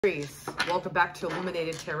Aries, welcome back to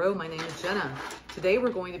Illuminated Tarot. My name is Jenna. Today we're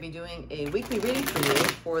going to be doing a weekly reading for you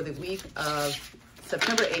for the week of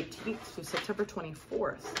September 18th to September 24th.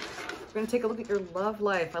 We're going to take a look at your love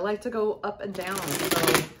life. I like to go up and down.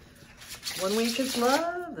 So one week is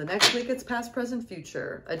love, the next week it's past, present,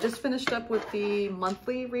 future. I just finished up with the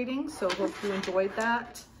monthly reading, so hope you enjoyed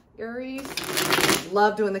that, Aries.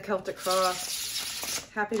 Love doing the Celtic cross.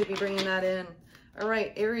 Happy to be bringing that in. All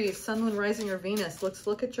right, Aries, Sun, Moon, Rising, or Venus. Let's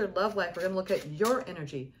look at your love life. We're going to look at your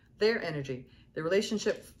energy, their energy, the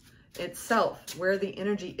relationship itself, where the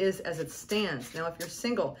energy is as it stands. Now, if you're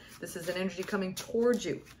single, this is an energy coming towards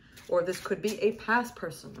you, or this could be a past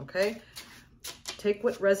person, okay? Take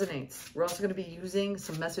what resonates. We're also going to be using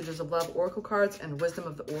some messages of love oracle cards and wisdom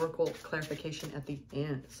of the oracle clarification at the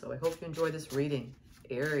end. So I hope you enjoy this reading,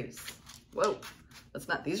 Aries. Whoa, that's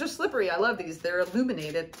not, these are slippery. I love these. They're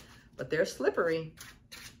illuminated, but they're slippery.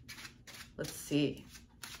 Let's see.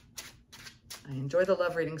 I enjoy the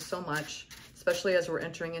love reading so much, especially as we're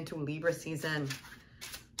entering into Libra season.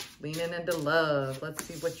 Leaning into love. Let's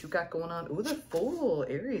see what you got going on. Ooh, the Fool,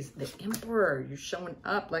 Aries, the Emperor. You're showing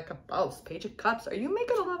up like a boss. Page of Cups. Are you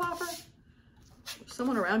making a love offer?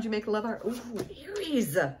 Someone around you make a love offer? Ooh,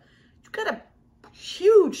 Aries, you got a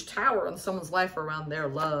huge tower in someone's life around their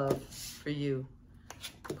love for you.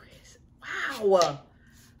 Wow.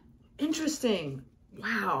 Interesting.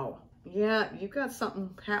 Wow. Yeah, you got something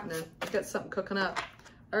happening. You got something cooking up.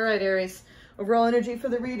 All right, Aries. Overall energy for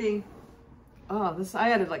the reading. Oh, this, I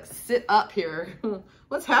had to like sit up here.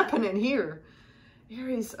 What's happening here?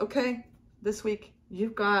 Aries, okay. This week, you're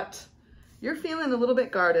feeling a little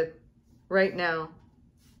bit guarded right now.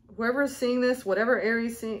 Whoever's seeing this, whatever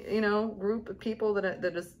Aries, group of people that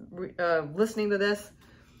is listening to this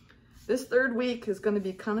third week is going to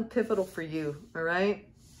be kind of pivotal for you, all right?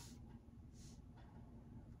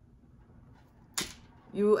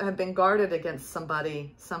 You have been guarded against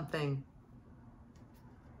somebody, something.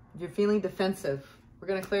 You're feeling defensive. We're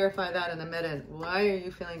going to clarify that in a minute. Why are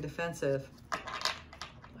you feeling defensive?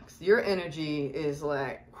 Your energy is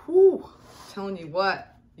like, whoo, telling you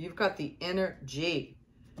what, you've got the energy.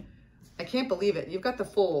 I can't believe it. You've got the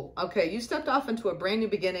Fool. Okay, you stepped off into a brand new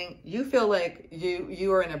beginning. You feel like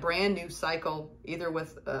you are in a brand new cycle, either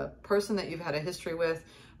with a person that you've had a history with,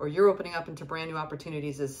 or you're opening up into brand new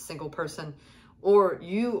opportunities as a single person, or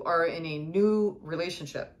you are in a new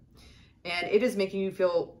relationship. And it is making you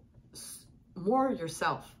feel more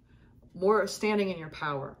yourself, more standing in your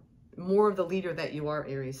power, more of the leader that you are,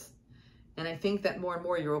 Aries. And I think that more and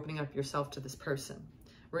more you're opening up yourself to this person.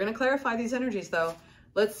 We're going to clarify these energies though.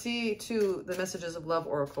 Let's see to the messages of love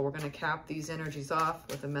oracle. We're going to cap these energies off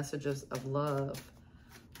with the messages of love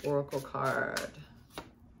oracle card.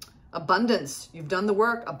 Abundance. You've done the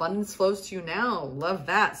work. Abundance flows to you now. Love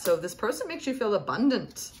that. So this person makes you feel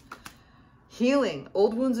abundant. Healing.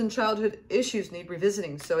 Old wounds and childhood issues need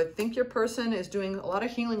revisiting. So I think your person is doing a lot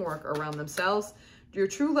of healing work around themselves. Your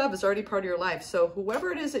true love is already part of your life. So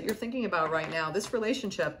whoever it is that you're thinking about right now, this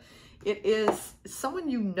relationship, it is someone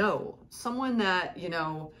you know, someone that,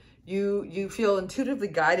 you feel intuitively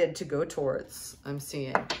guided to go towards, I'm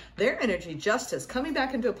seeing. Their energy, justice, coming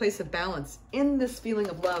back into a place of balance in this feeling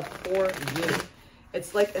of love for you.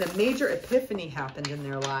 It's like a major epiphany happened in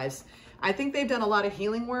their lives. I think they've done a lot of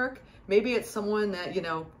healing work. Maybe it's someone that,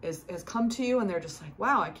 has come to you and they're just like,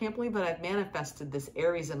 wow, I can't believe that I've manifested this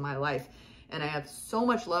Aries in my life. And I have so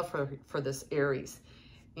much love for this Aries.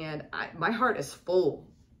 And my heart is full,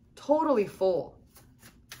 totally full.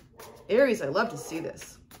 Aries, I love to see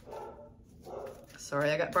this.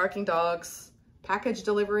 Sorry, I got barking dogs. Package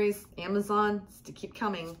deliveries, Amazon, to keep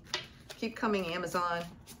coming. Keep coming, Amazon.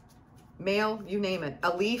 Mail, you name it.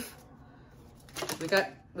 A leaf. We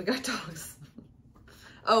got dogs.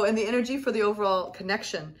 Oh, and the energy for the overall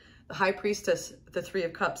connection, the High Priestess, the Three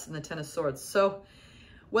of Cups, and the Ten of Swords. So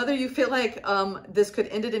whether you feel like this could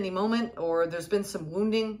end at any moment, or there's been some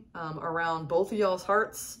wounding around both of y'all's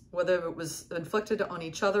hearts, whether it was inflicted on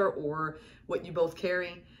each other or what you both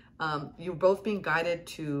carry, you're both being guided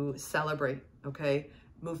to celebrate, okay?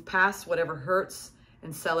 Move past whatever hurts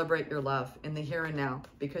and celebrate your love in the here and now,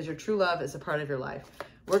 because your true love is a part of your life.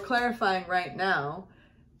 We're clarifying right now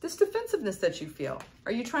this defensiveness that you feel.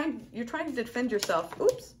 Are you you're trying to defend yourself?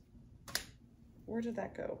 Oops. Where did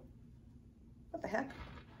that go? What the heck?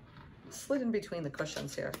 Slid in between the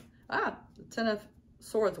cushions here. Ah, the Ten of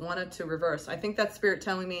Swords wanted to reverse. I think that's Spirit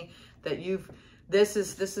telling me that this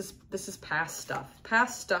is past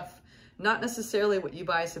stuff, not necessarily what you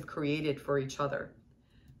guys have created for each other.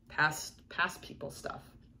 Past people stuff.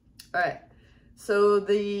 All right. So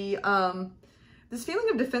the this feeling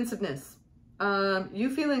of defensiveness,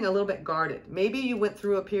 You feeling a little bit guarded. Maybe you went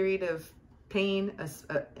through a period of pain,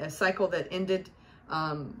 a cycle that ended.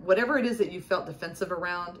 Whatever it is that you felt defensive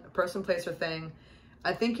around, a person, place, or thing.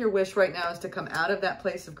 I think your wish right now is to come out of that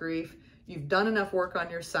place of grief. You've done enough work on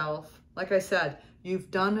yourself. Like I said, you've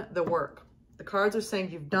done the work. The cards are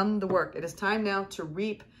saying you've done the work. It is time now to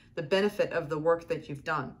reap the benefit of the work that you've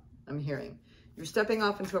done. I'm hearing. You're stepping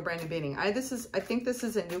off into a brand new beginning. I think this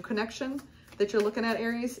is a new connection that you're looking at,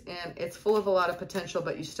 Aries, and it's full of a lot of potential,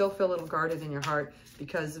 but you still feel a little guarded in your heart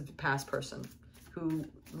because of the past person who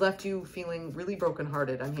left you feeling really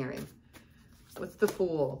brokenhearted, I'm hearing. What's the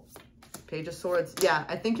Fool? Page of Swords. Yeah,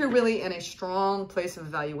 I think you're really in a strong place of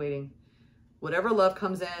evaluating. Whatever love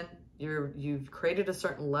comes in, you've created a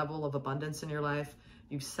certain level of abundance in your life.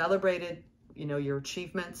 You've celebrated, you know, your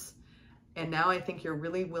achievements. And now I think you're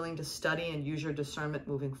really willing to study and use your discernment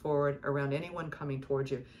moving forward around anyone coming towards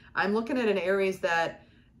you. I'm looking at an Aries that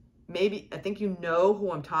maybe, I think you know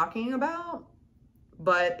who I'm talking about,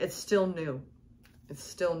 but it's still new. It's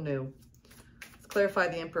still new. Let's clarify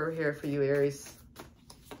the Emperor here for you, Aries.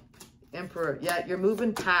 Emperor, yeah, you're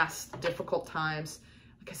moving past difficult times.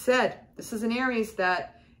 Like I said, this is an Aries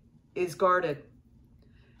that is guarded.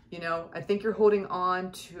 You know, I think you're holding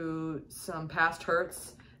on to some past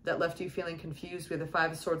hurts that left you feeling confused with the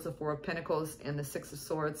Five of Swords, the Four of Pentacles, and the Six of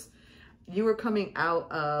Swords. You were coming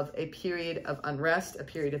out of a period of unrest, a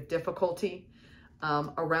period of difficulty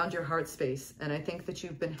around your heart space. And I think that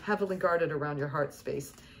you've been heavily guarded around your heart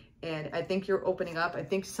space. And I think you're opening up. I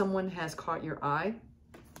think someone has caught your eye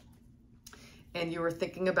and you were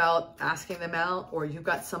thinking about asking them out, or you've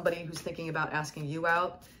got somebody who's thinking about asking you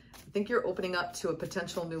out. I think you're opening up to a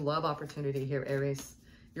potential new love opportunity here, Aries.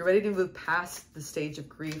 You're ready to move past the stage of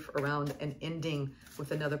grief around an ending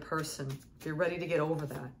with another person. You're ready to get over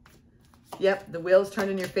that. Yep, the wheels turned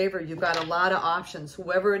in your favor. You've got a lot of options.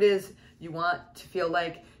 Whoever it is, you want to feel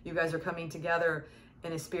like you guys are coming together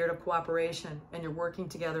in a spirit of cooperation and you're working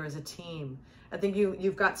together as a team. I think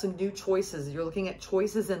you've got some new choices. You're looking at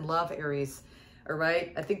choices in love, Aries. All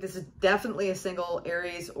right. I think this is definitely a single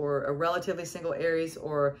Aries, or a relatively single Aries,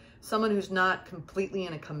 or someone who's not completely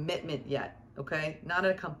in a commitment yet. Okay. Not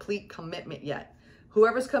a complete commitment yet.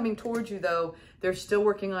 Whoever's coming towards you though, they're still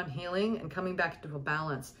working on healing and coming back into a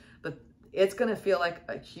balance, but it's going to feel like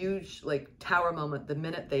a huge, like, tower moment the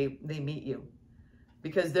minute they meet you,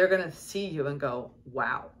 because they're going to see you and go,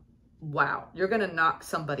 wow, wow, you're going to knock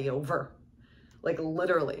somebody over, like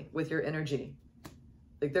literally with your energy.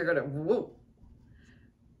 Like they're going to, whoa.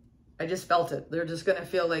 I just felt it. They're just going to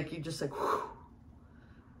feel like you just like, whew.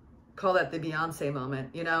 Call that the Beyonce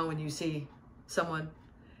moment, you know, when you see someone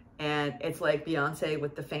and it's like Beyonce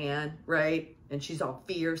with the fan, right? And she's all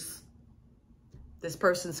fierce. This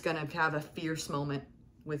person's going to have a fierce moment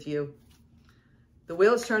with you. The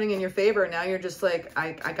wheel is turning in your favor. Now you're just like,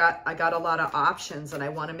 I got a lot of options and I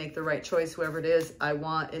want to make the right choice, whoever it is. I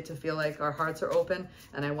want it to feel like our hearts are open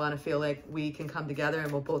and I want to feel like we can come together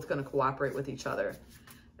and we're both going to cooperate with each other.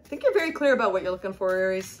 I think you're very clear about what you're looking for,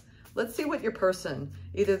 Aries. Let's see what your person,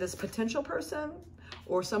 either this potential person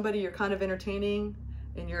or somebody you're kind of entertaining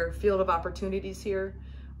in your field of opportunities here,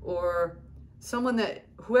 or someone that,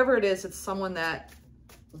 whoever it is, it's someone that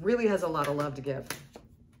really has a lot of love to give.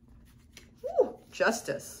 Ooh,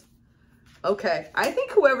 Justice. Okay, I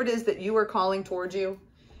think whoever it is that you are calling towards you,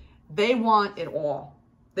 they want it all.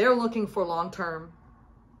 They're looking for long-term.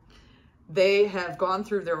 They have gone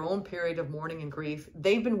through their own period of mourning and grief.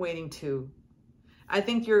 They've been waiting too. I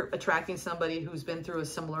think you're attracting somebody who's been through a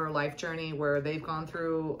similar life journey where they've gone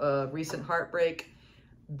through a recent heartbreak.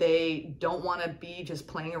 They don't want to be just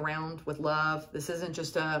playing around with love. This isn't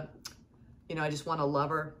just a, you know, I just want a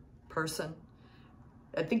lover person.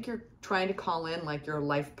 I think you're trying to call in like your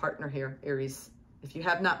life partner here, Aries. If you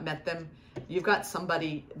have not met them, you've got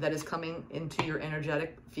somebody that is coming into your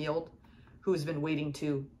energetic field who's been waiting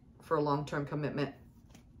for a long-term commitment.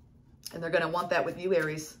 And they're going to want that with you,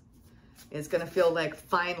 Aries. It's going to feel like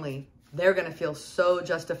finally they're going to feel so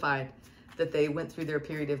justified that they went through their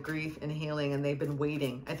period of grief and healing and they've been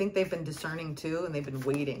waiting. I think they've been discerning too, and they've been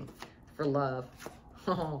waiting for love.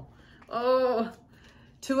 Oh,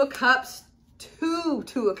 Two of Cups, Two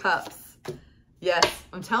of Cups. Yes,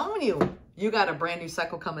 I'm telling you, you got a brand new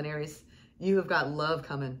cycle coming, Aries. You have got love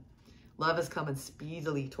coming. Love is coming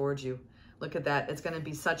speedily towards you. Look at that. It's going to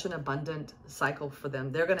be such an abundant cycle for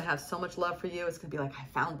them. They're going to have so much love for you. It's going to be like, I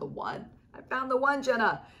found the one. I found the one,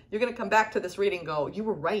 Jenna. You're going to come back to this reading and go, you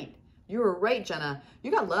were right. You were right, Jenna. You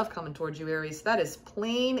got love coming towards you, Aries. That is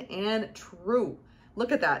plain and true.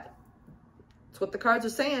 Look at that. That's what the cards are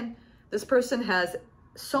saying. This person has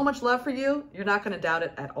so much love for you. You're not going to doubt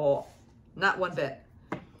it at all. Not one bit.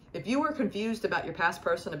 If you were confused about your past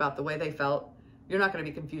person, about the way they felt, you're not going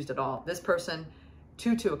to be confused at all. This person,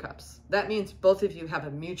 Two of Cups. That means both of you have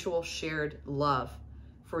a mutual shared love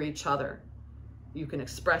for each other. You can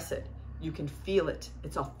express it. You can feel it.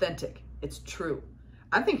 It's authentic. It's true.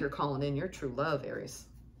 I think you're calling in your true love, Aries.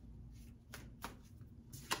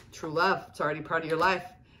 True love. It's already part of your life.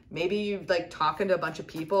 Maybe you like talking to a bunch of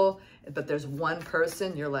people, but there's one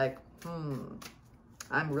person you're like,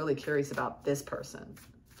 I'm really curious about this person.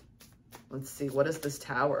 Let's see, what is this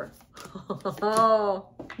Tower? Oh,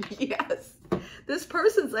 yes. This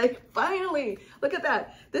person's like, finally, look at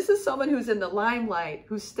that. This is someone who's in the limelight,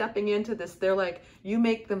 who's stepping into this. They're like, you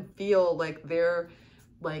make them feel like they're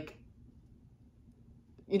like,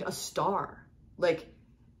 you know, a star. Like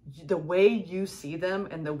the way you see them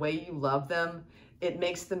and the way you love them, it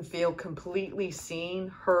makes them feel completely seen,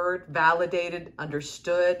 heard, validated,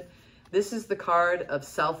 understood. This is the card of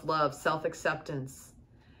self-love, self-acceptance.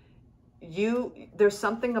 There's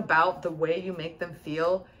something about the way you make them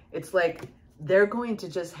feel. It's like they're going to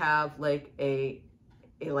just have like they're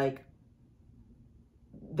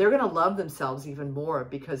going to love themselves even more,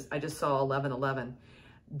 because I just saw 1111.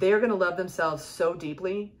 They're going to love themselves so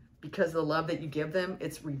deeply because of the love that you give them.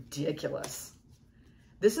 It's ridiculous.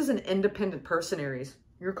 This is an independent person, Aries.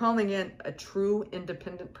 You're calling in a true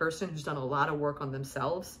independent person who's done a lot of work on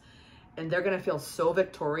themselves, and they're going to feel so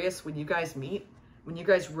victorious when you guys meet, when you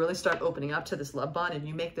guys really start opening up to this love bond and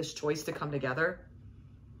you make this choice to come together.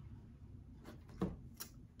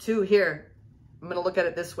 Two here. I'm going to look at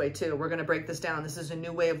it this way too. We're going to break this down. This is a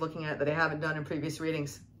new way of looking at it that I haven't done in previous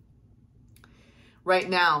readings. Right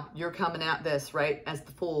now, you're coming at this, right, as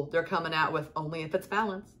the Fool. They're coming out with only if it's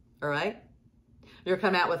balanced, all right? You're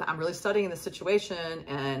coming out with, I'm really studying the situation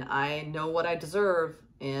and I know what I deserve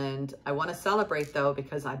and I want to celebrate though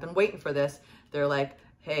because I've been waiting for this. They're like,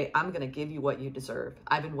 hey, I'm going to give you what you deserve.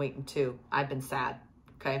 I've been waiting too. I've been sad,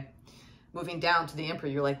 okay? Moving down to the Emperor,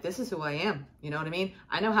 you're like, this is who I am. You know what I mean?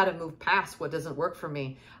 I know how to move past what doesn't work for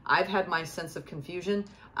me. I've had my sense of confusion.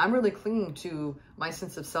 I'm really clinging to my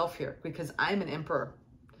sense of self here because I'm an Emperor.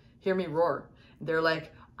 Hear me roar. They're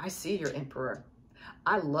like, I see your Emperor.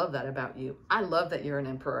 I love that about you. I love that you're an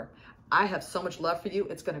Emperor. I have so much love for you.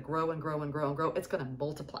 It's going to grow and grow and grow and grow. It's going to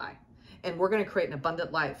multiply. And we're going to create an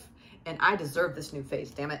abundant life. And I deserve this new phase,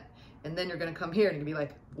 damn it. And then you're going to come here and you'll be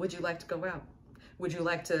like, would you like to go out? Would you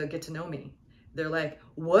like to get to know me? They're like,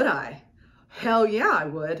 would I? Hell yeah, I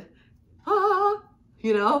would. Ah,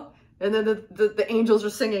 you know? And then the angels are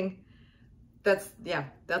singing. That's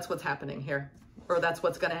what's happening here. Or that's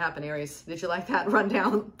what's going to happen, Aries. Did you like that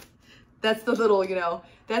rundown? That's the little, you know,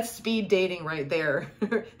 that's speed dating right there.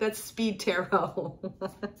 That's speed tarot.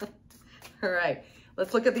 All right,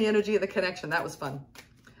 let's look at the energy of the connection. That was fun.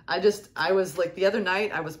 I was like, the other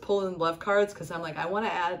night, I was pulling love cards because I'm like, I want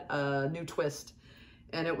to add a new twist.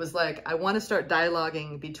 And it was like, I want to start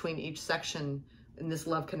dialoguing between each section in this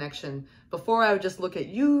love connection. Before I would just look at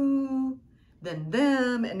you, then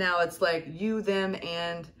them, and now it's like you, them,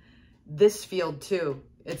 and this field too.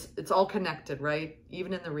 It's all connected, right?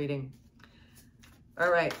 Even in the reading.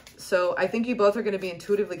 All right, so I think you both are going to be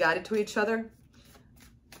intuitively guided to each other.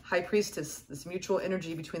 High Priestess, this mutual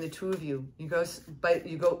energy between the two of you. You both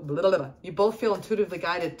feel intuitively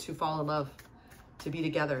guided to fall in love, to be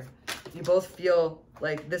together. You both feel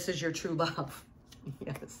like this is your true love.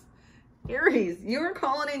 Yes. Aries, you're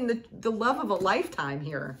calling in the love of a lifetime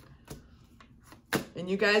here. And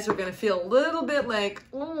you guys are going to feel a little bit like,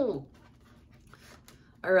 ooh.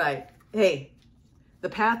 All right. Hey. The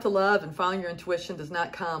path to love and following your intuition does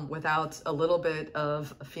not come without a little bit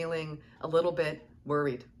of feeling a little bit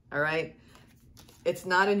worried, all right? It's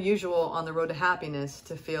not unusual on the road to happiness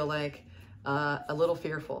to feel like a little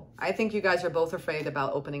fearful. I think you guys are both afraid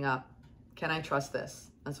about opening up. Can I trust this?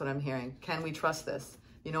 That's what I'm hearing. Can we trust this?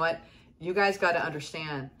 You know what? You guys got to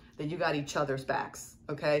understand that you got each other's backs,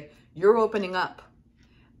 okay? You're opening up.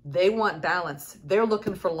 They want balance. They're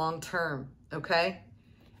looking for long-term, okay?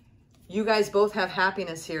 You guys both have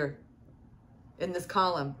happiness here in this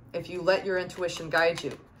column. If you let your intuition guide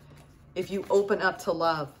you, if you open up to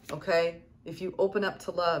love, okay? If you open up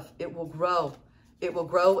to love, it will grow. It will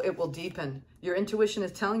grow, it will deepen. Your intuition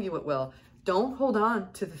is telling you it will. Don't hold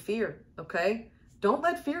on to the fear, okay? Don't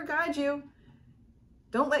let fear guide you.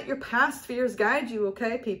 Don't let your past fears guide you,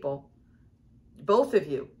 okay, people? Both of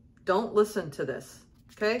you, don't listen to this,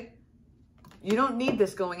 okay? You don't need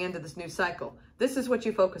this going into this new cycle. This is what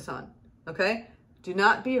you focus on. Okay? Do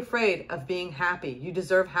not be afraid of being happy. You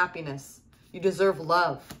deserve happiness. You deserve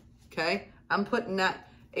love. Okay? I'm putting that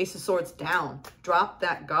Ace of Swords down. Drop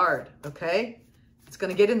that guard. Okay? It's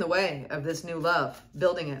going to get in the way of this new love.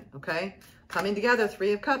 Building it. Okay? coming together,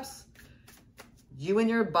 Three of Cups. You and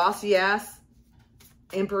your bossy ass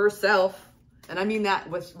emperor self, and I mean that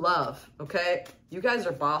with love, okay? You guys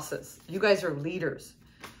are bosses. You guys are leaders.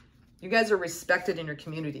 You guys are respected in your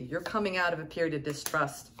community. You're coming out of a period of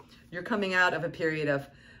distrust. You're coming out of a period of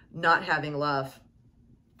not having love.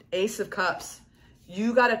 Ace of Cups.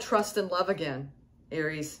 You got to trust and love again,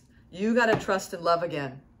 Aries. You got to trust and love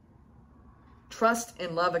again. Trust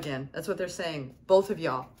and love again. That's what they're saying. Both of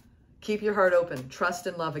y'all. Keep your heart open. Trust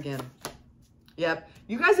and love again. Yep.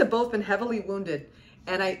 You guys have both been heavily wounded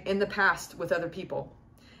in the past with other people.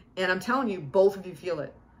 And I'm telling you, both of you feel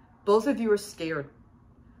it. Both of you are scared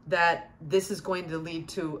that this is going to lead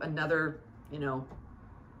to another, you know,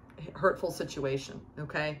 hurtful situation,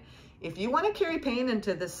 okay? If you want to carry pain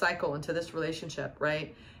into this cycle, into this relationship,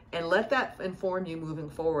 right? And let that inform you moving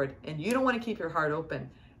forward, and you don't want to keep your heart open,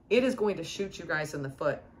 it is going to shoot you guys in the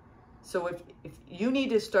foot. So if you need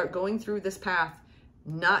to start going through this path,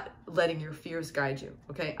 not letting your fears guide you,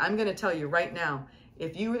 okay? I'm going to tell you right now,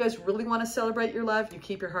 if you guys really want to celebrate your love, you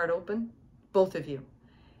keep your heart open, both of you,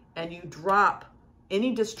 and you drop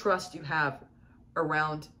any distrust you have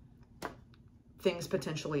around things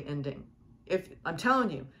potentially ending. If I'm telling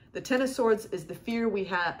you, the Ten of Swords is the fear we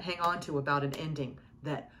hang on to about an ending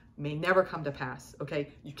that may never come to pass,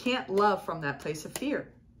 okay? You can't love from that place of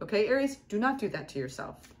fear, okay, Aries? Do not do that to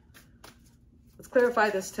yourself. Let's clarify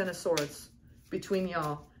this Ten of Swords between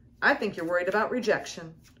y'all. I think you're worried about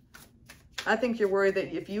rejection. I think you're worried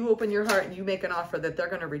that if you open your heart and you make an offer that they're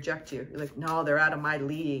going to reject you. You're like, no, they're out of my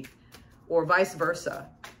league. Or vice versa.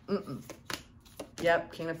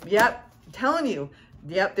 Yep, yep, I'm telling you.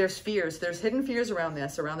 Yep, there's fears. There's hidden fears around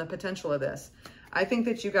this, around the potential of this. I think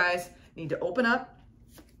that you guys need to open up.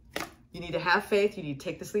 You need to have faith. You need to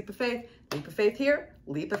take this leap of faith. Leap of faith here,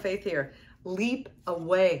 leap of faith here. Leap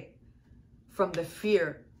away from the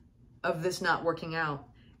fear of this not working out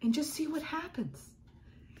and just see what happens.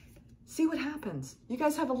 See what happens. You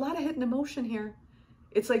guys have a lot of hidden emotion here.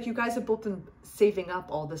 It's like you guys have both been saving up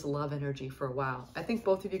all this love energy for a while. I think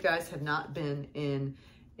both of you guys have not been in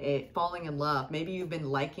falling in love. Maybe you've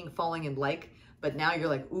been falling in like, but now you're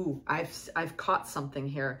like, ooh, I've caught something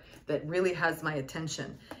here that really has my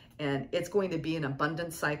attention. And it's going to be an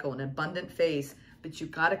abundant cycle, an abundant phase, but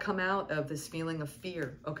you've got to come out of this feeling of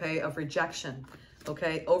fear, okay, of rejection,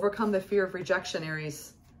 okay? Overcome the fear of rejection,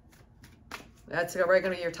 Aries. That's going to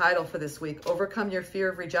be your title for this week. Overcome your fear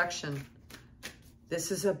of rejection. This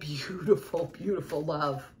is a beautiful, beautiful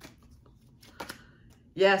love.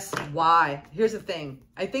 Yes, why? Here's the thing.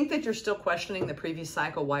 I think that you're still questioning the previous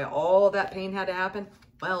cycle, why all that pain had to happen.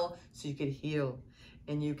 Well, so you could heal.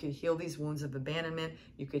 And you could heal these wounds of abandonment.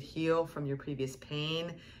 You could heal from your previous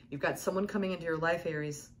pain. You've got someone coming into your life,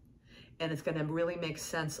 Aries. And it's going to really make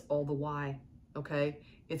sense all the why, okay?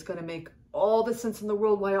 It's going to make all the sense in the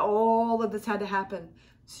world why all of this had to happen.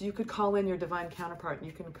 So you could call in your divine counterpart, and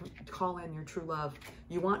you can call in your true love.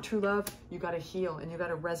 You want true love, you got to heal, and you got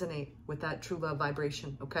to resonate with that true love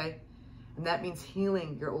vibration, okay? And that means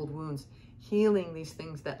healing your old wounds, healing these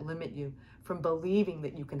things that limit you from believing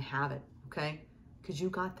that you can have it, okay? Because you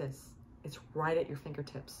got this. It's right at your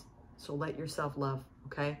fingertips. So let yourself love,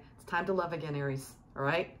 okay? It's time to love again, Aries, all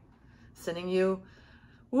right? Sending you,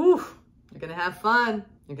 woo, you're going to have fun.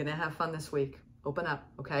 You're going to have fun this week. Open up,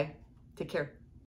 okay? Take care.